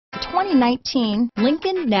2019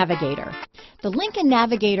 Lincoln Navigator. The Lincoln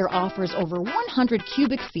Navigator offers over 100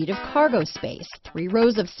 cubic feet of cargo space, 3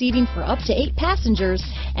 rows of seating for up to 8 passengers,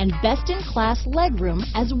 and best-in-class legroom,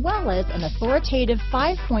 as well as an authoritative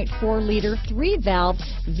 5.4-liter 3-valve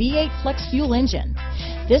V8 flex fuel engine.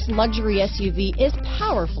 This luxury SUV is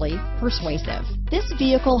powerfully persuasive. This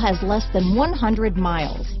vehicle has less than 100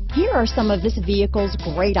 miles. Here are some of this vehicle's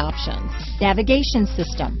great options: navigation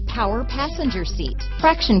system, power passenger seat,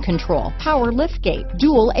 traction control, power liftgate,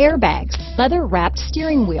 dual airbags, leather-wrapped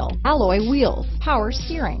steering wheel, alloy wheels, power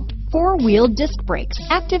steering, 4-wheel disc brakes,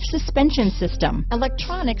 active suspension system,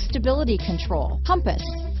 electronic stability control, compass,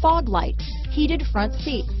 fog lights, heated front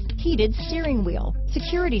seats, heated steering wheel,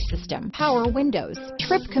 security system, power windows,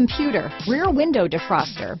 trip computer, rear window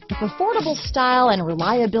defroster. If affordable style and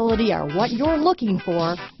reliability are what you're looking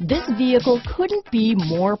for, this vehicle couldn't be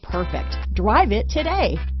more perfect. Drive it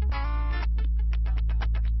today.